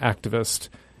community activist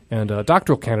and a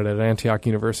doctoral candidate at Antioch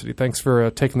University. Thanks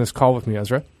for taking this call with me,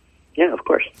 Ezra. Yeah, of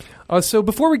course. So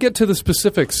before we get to the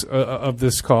specifics of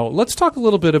this call, let's talk a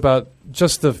little bit about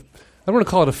just I don't want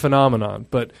to call it a phenomenon,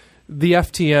 but the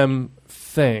FTM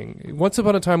thing. Once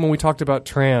upon a time when we talked about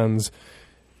trans,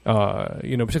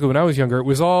 particularly when I was younger, it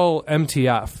was all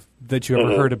MTF. that you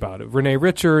ever heard about it. Renee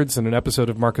Richards and an episode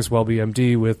of Marcus Welby,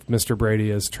 MD, with Mr.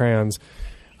 Brady as trans.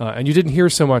 And you didn't hear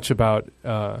so much about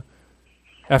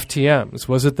FTMs.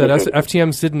 Was it that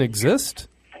FTMs didn't exist?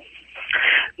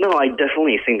 No, I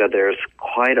definitely think that there's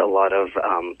quite a lot of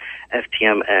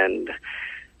FTM and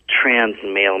trans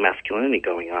male masculinity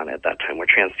going on at that time, or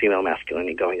trans female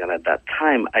masculinity going on at that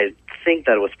time. I think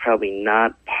that it was probably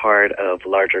not part of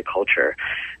larger culture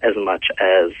as much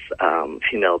as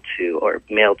female to or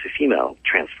male to female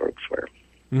trans folks were.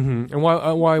 Mm-hmm. And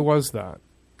why was that,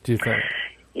 do you think?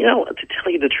 You know, to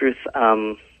tell you the truth,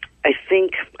 I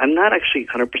think I'm not actually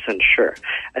 100% sure.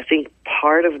 I think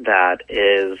part of that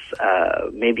is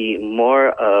maybe more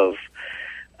of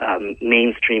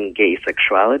mainstream gay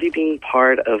sexuality being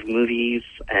part of movies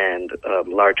and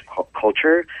large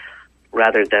culture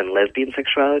rather than lesbian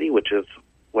sexuality, which is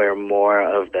where more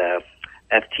of the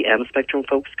FTM spectrum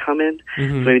folks come in.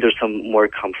 Mm-hmm. So maybe there's some more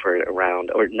comfort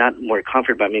around, or not more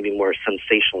comfort, but maybe more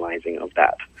sensationalizing of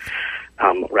that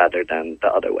rather than the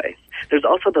other way. There's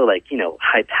also the, like, you know,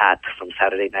 High Pat from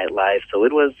Saturday Night Live. So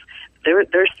it was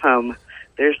there's some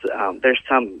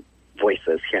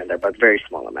voices here and there, but very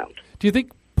small amount. Do you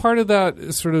think part of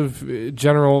that sort of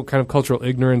general kind of cultural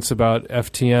ignorance about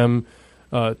FTM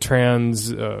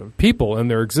trans people and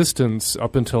their existence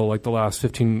up until like the last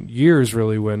 15 years,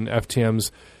 really, when FTMs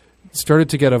started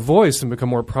to get a voice and become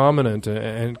more prominent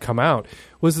and come out,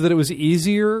 was that it was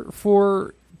easier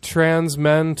for trans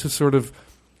men to sort of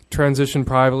transition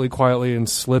privately, quietly, and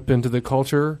slip into the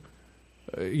culture?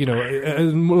 You know, a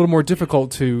little more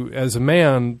difficult to, as a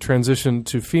man, transition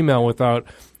to female without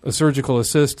a surgical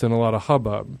assist and a lot of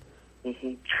hubbub.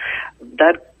 Mm-hmm.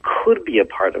 That could be a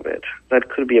part of it.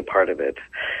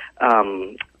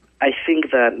 I think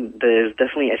that there's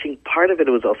definitely, I think part of it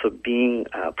was also being,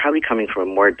 probably coming from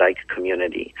a more dyke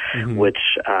community, mm-hmm. which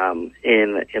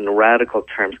in radical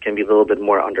terms can be a little bit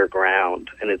more underground,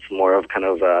 and it's more of kind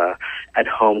of a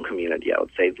at-home community, I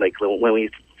would say. Like when we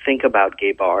think about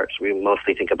gay bars, we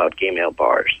mostly think about gay male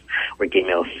bars or gay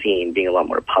male scene being a lot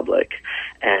more public,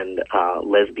 and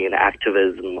lesbian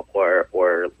activism or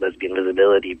lesbian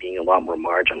visibility being a lot more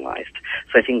marginalized.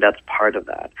 So I think that's part of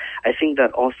that. I think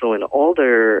that also in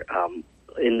older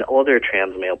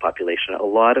trans male population,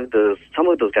 some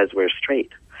of those guys were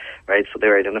straight, right? So they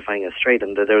were identifying as straight,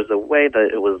 and there was a way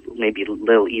that it was maybe a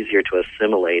little easier to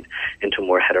assimilate into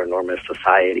more heteronormative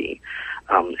society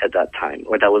at that time,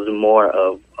 or that was more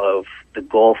of the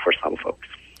goal for some folks.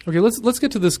 Okay, let's get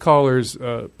to this caller's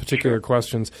particular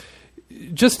questions.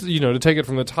 Just, you know, to take it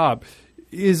from the top,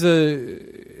 is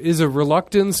a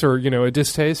reluctance or, you know, a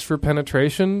distaste for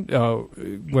penetration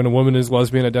when a woman is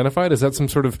lesbian identified? Is that some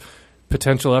sort of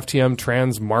potential FTM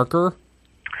trans marker?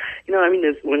 You know, I mean,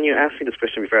 when you asked me this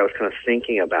question before, I was kind of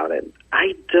thinking about it.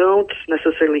 I don't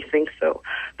necessarily think so.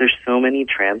 There's so many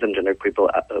trans and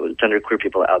genderqueer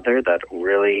people out there that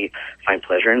really find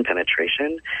pleasure in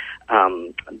penetration.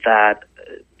 That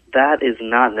is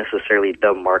not necessarily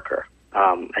the marker.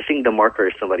 I think the marker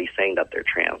is somebody saying that they're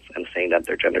trans and saying that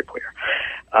they're genderqueer.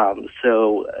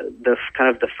 So the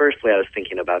first way I was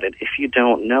thinking about it, if you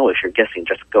don't know, if you're guessing,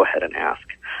 just go ahead and ask.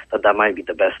 That might be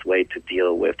the best way to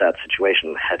deal with that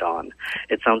situation head on.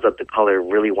 It sounds like the caller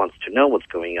really wants to know what's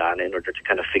going on in order to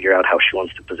kind of figure out how she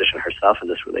wants to position herself in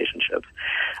this relationship.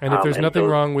 And if there's nothing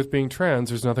wrong with being trans,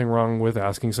 there's nothing wrong with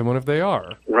asking someone if they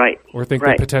are. Right. Or think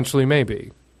they potentially may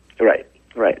be. Right.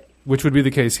 Which would be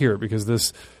the case here, because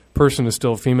this person is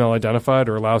still female identified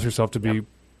or allows herself to be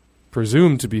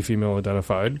presumed to be female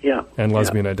identified and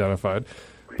lesbian identified.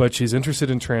 But she's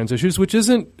interested in trans issues, which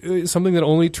isn't something that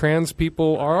only trans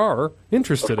people are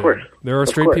interested in. There are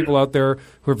straight people out there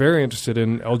who are very interested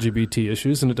in LGBT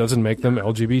issues, and it doesn't make them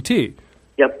LGBT.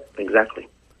 Yep, exactly.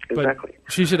 But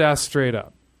she should ask straight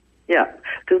up. Yeah,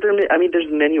 because there's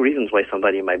many reasons why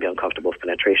somebody might be uncomfortable with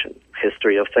penetration.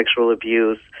 History of sexual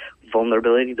abuse,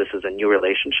 vulnerability. This is a new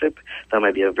relationship. That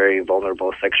might be a very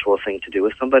vulnerable sexual thing to do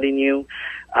with somebody new.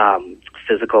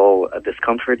 Physical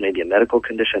discomfort, maybe a medical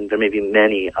condition. There may be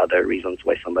many other reasons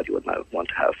why somebody would not want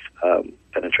to have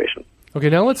penetration. Okay,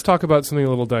 now let's talk about something a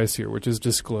little dicier, which is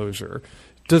disclosure.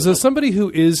 Does somebody who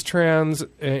is trans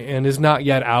and is not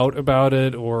yet out about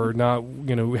it, or not,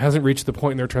 hasn't reached the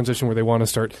point in their transition where they want to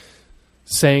start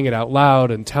saying it out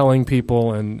loud and telling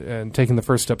people and taking the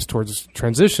first steps towards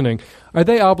transitioning, are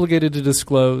they obligated to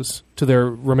disclose to their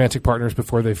romantic partners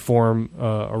before they form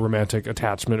a romantic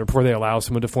attachment, or before they allow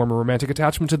someone to form a romantic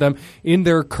attachment to them in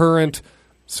their current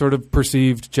sort of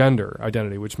perceived gender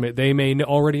identity, which they may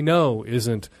already know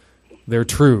isn't their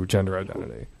true gender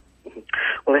identity?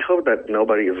 Well, I hope that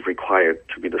nobody is required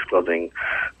to be disclosing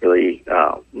really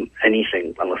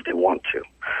anything unless they want to,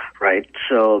 right?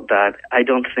 So that I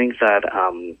don't think that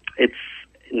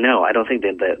I don't think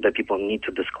that people need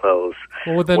to disclose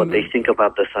what they think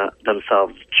about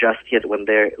themselves just yet when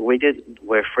they're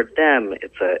where for them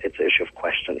it's an issue of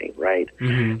questioning, right?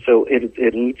 Mm-hmm. So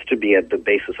it needs to be at the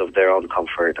basis of their own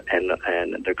comfort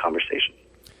and their conversation.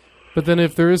 But then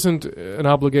if there isn't an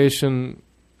obligation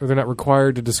or they're not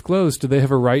required to disclose, do they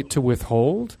have a right to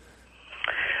withhold?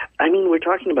 I mean, we're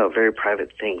talking about very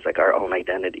private things like our own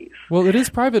identities. Well, it is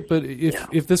private, but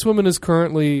if this woman is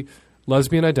currently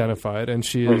lesbian identified and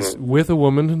she is with a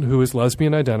woman who is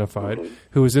lesbian identified,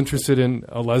 who is interested in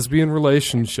a lesbian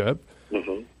relationship,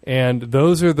 and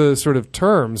those are the sort of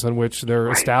terms on which they're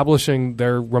establishing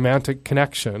their romantic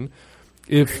connection,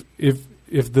 if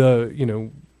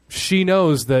she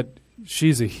knows that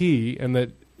she's a he and that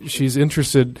she's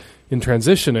interested in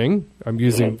transitioning, I'm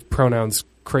using pronouns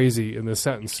crazy in this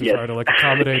sentence to try to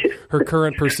accommodate her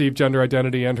current perceived gender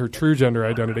identity and her true gender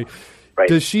identity. Right.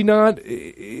 Does she not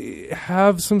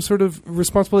have some sort of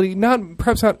responsibility,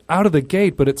 perhaps not out of the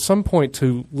gate, but at some point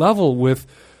to level with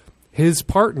his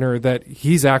partner that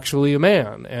he's actually a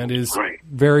man and is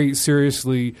very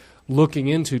seriously looking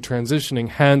into transitioning,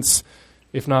 hence,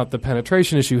 if not the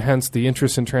penetration issue, hence the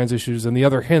interest in trans issues and the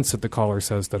other hints that the caller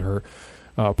says that her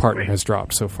partner has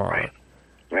dropped so far? Right.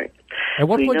 At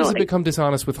what point does it become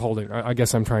dishonest withholding? I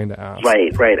guess I'm trying to ask.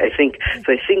 Right. I think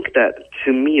that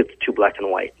to me it's too black and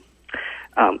white.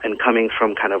 And coming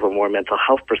from kind of a more mental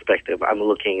health perspective, I'm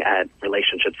looking at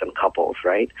relationships and couples,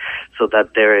 right? So that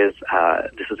there is,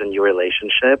 this is a new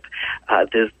relationship.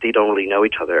 They don't really know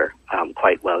each other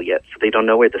quite well yet, so they don't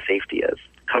know where the safety is.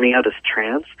 Coming out as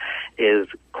trans is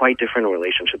quite different in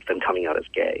relationships than coming out as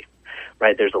gay.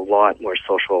 Right, there's a lot more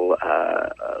social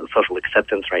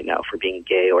acceptance right now for being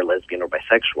gay or lesbian or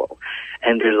bisexual,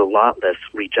 and there's a lot less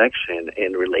rejection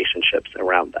in relationships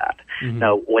around that. Mm-hmm.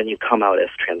 Now, when you come out as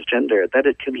transgender, that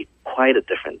it can be quite a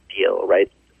different deal,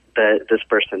 right? That this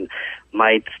person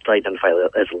might identify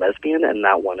as lesbian and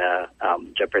not want to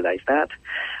jeopardize that.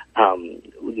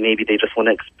 Maybe they just want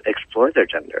to explore their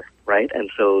gender, right?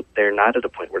 And so they're not at a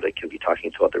point where they can be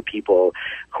talking to other people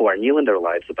who are new in their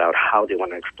lives about how they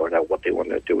want to explore that, what they want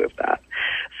to do with that.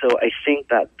 So I think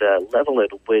that the level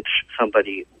at which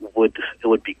somebody it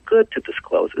would be good to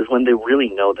disclose is when they really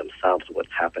know themselves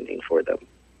what's happening for them.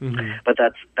 Mm-hmm. But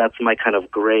that's my kind of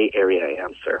gray area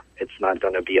answer. It's not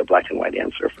going to be a black and white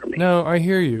answer for me. No, I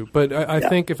hear you. But I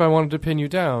think if I wanted to pin you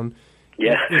down,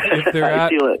 if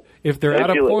they're at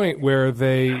a point where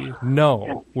they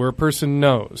know, where a person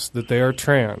knows that they are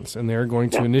trans and they're going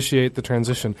to initiate the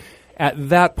transition, at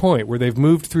that point where they've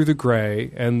moved through the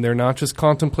gray and they're not just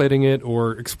contemplating it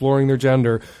or exploring their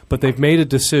gender, but they've made a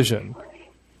decision,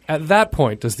 at that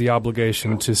point does the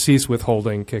obligation to cease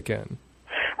withholding kick in?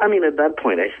 I mean, at that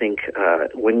point, I think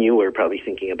when you were probably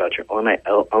thinking about your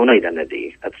own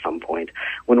identity at some point,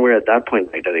 when we're at that point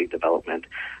in identity development,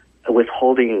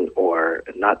 withholding or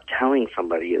not telling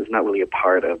somebody is not really a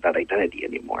part of that identity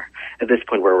anymore. At this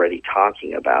point, we're already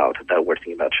talking about that we're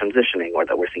thinking about transitioning, or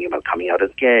that we're thinking about coming out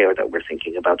as gay, or that we're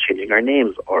thinking about changing our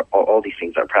names, or all these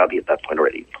things are probably at that point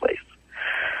already in place.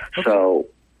 Okay. So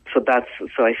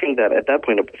I think that at that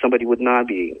point, somebody would not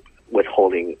be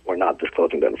withholding or not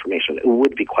disclosing that information. It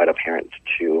would be quite apparent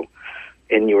to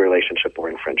in your relationship or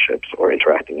in friendships or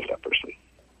interacting with that person.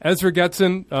 Ezra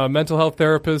Getson, mental health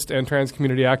therapist and trans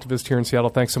community activist here in Seattle.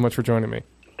 Thanks so much for joining me.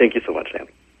 Thank you so much, Dan.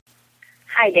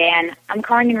 Hi, Dan. I'm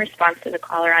calling in response to the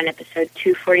caller on episode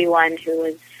 241 who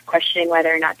was questioning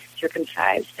whether or not to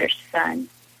circumcise their son.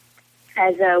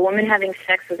 As a woman having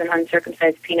sex with an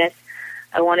uncircumcised penis,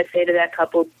 I want to say to that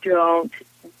couple, don't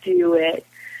do it.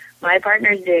 My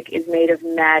partner's dick is made of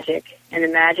magic, and the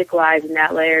magic lies in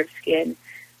that layer of skin.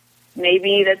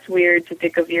 Maybe that's weird to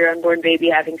think of your unborn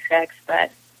baby having sex,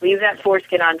 but leave that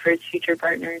foreskin on for his future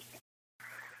partners.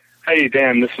 Hey,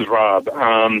 Dan, this is Rob.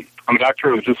 I'm a doctor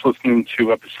who was just listening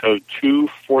to episode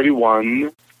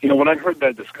 241. You know, when I heard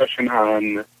that discussion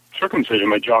on circumcision,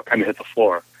 my jaw kind of hit the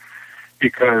floor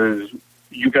because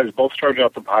you guys both started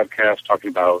out the podcast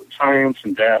talking about science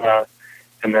and data,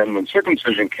 and then when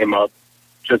circumcision came up,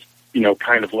 just, you know,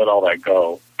 kind of let all that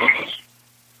go.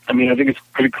 I mean, I think it's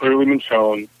pretty clearly been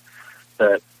shown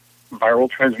that viral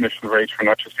transmission rates for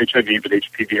not just HIV but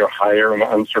HPV are higher in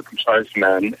uncircumcised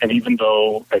men. And even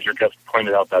though, as your guest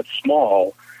pointed out, that's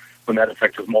small, when that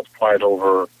effect is multiplied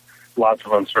over lots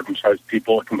of uncircumcised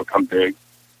people, it can become big.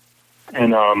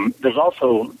 And there's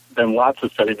also been lots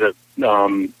of studies that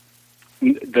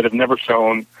have never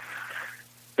shown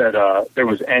that there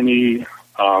was any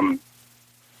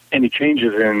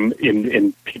changes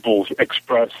in people's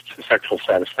expressed sexual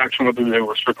satisfaction, whether they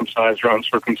were circumcised or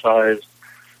uncircumcised.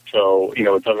 So,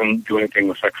 it doesn't do anything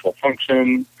with sexual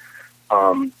function.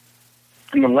 And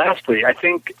then lastly, I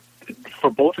think for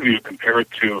both of you to compare it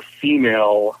to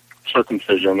female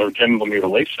circumcision or genital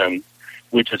mutilation,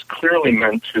 which is clearly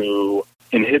meant to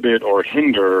inhibit or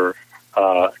hinder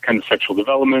kind of sexual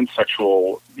development,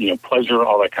 sexual, pleasure,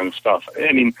 all that kind of stuff.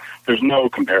 I mean, there's no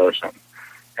comparison.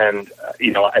 And,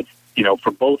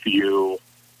 for both of you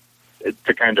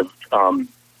to kind of,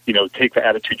 take the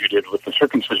attitude you did with the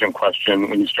circumcision question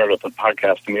when you started the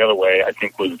podcast in the other way, I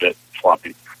think was a bit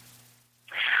sloppy.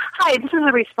 Hi, this is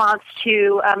a response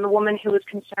to the woman who was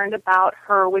concerned about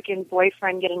her Wiccan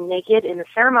boyfriend getting naked in the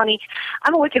ceremony.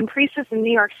 I'm a Wiccan priestess in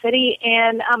New York City,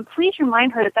 and please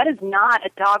remind her that is not a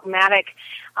dogmatic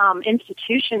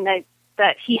institution that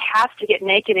he has to get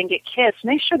naked and get kissed.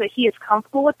 Make sure that he is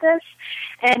comfortable with this,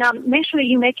 and make sure that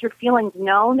you make your feelings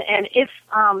known. And if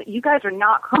you guys are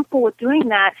not comfortable with doing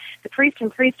that, the priest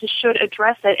and priestess should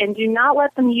address it, and do not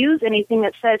let them use anything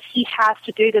that says he has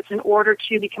to do this in order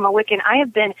to become a Wiccan. I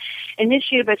have been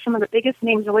initiated by some of the biggest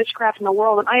names of witchcraft in the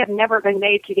world, and I have never been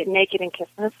made to get naked and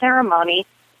kissed in a ceremony.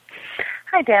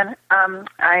 Hi, Dan.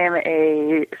 I am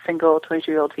a single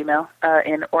 22-year-old female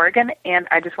in Oregon, and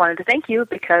I just wanted to thank you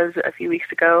because a few weeks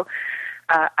ago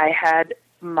I had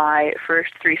my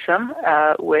first threesome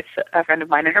with a friend of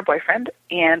mine and her boyfriend,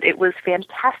 and it was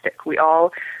fantastic. We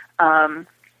all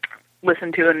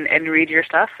listened to and read your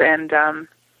stuff, and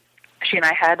she and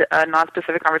I had a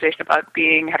non-specific conversation about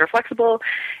being heteroflexible,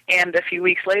 and a few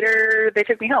weeks later they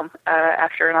took me home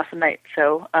after an awesome night.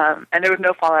 So, and there was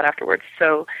no fallout afterwards.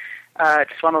 So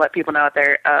just want to let people know out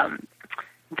there,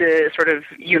 the sort of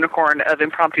unicorn of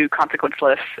impromptu,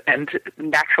 consequenceless, and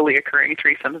naturally occurring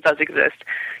threesomes does exist.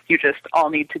 You just all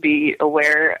need to be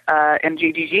aware and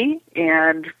GGG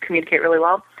and communicate really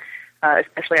well,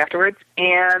 especially afterwards,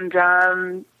 and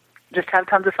just have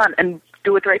tons of fun and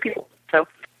do it with the right people. So,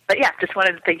 but yeah, just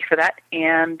wanted to thank you for that,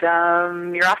 and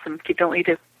you're awesome. Keep doing what you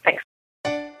do. Thanks.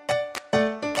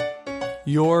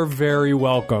 You're very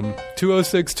welcome.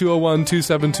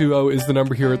 206-201-2720 is the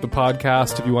number here at the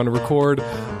podcast if you want to record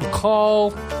a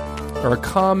call or a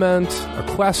comment, a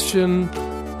question,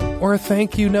 or a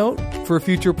thank you note for a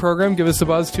future program. Give us a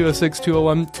buzz,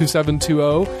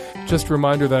 206-201-2720. Just a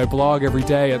reminder that I blog every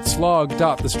day at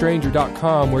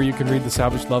slog.thestranger.com, where you can read the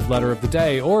Savage Love letter of the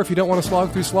day. Or if you don't want to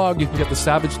slog through Slog, you can get the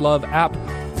Savage Love app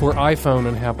for iPhone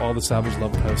and have all the Savage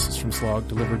Love posts from Slog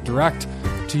delivered direct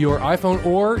to your iPhone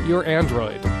or your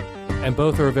Android. And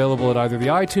both are available at either the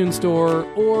iTunes Store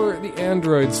or the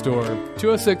Android Store.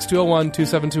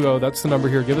 206-201-2720. That's the number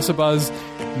here. Give us a buzz.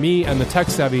 Me and the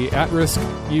tech-savvy at-risk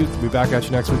youth will be back at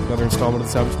you next week with another installment of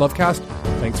the Savage Lovecast.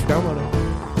 Thanks for downloading.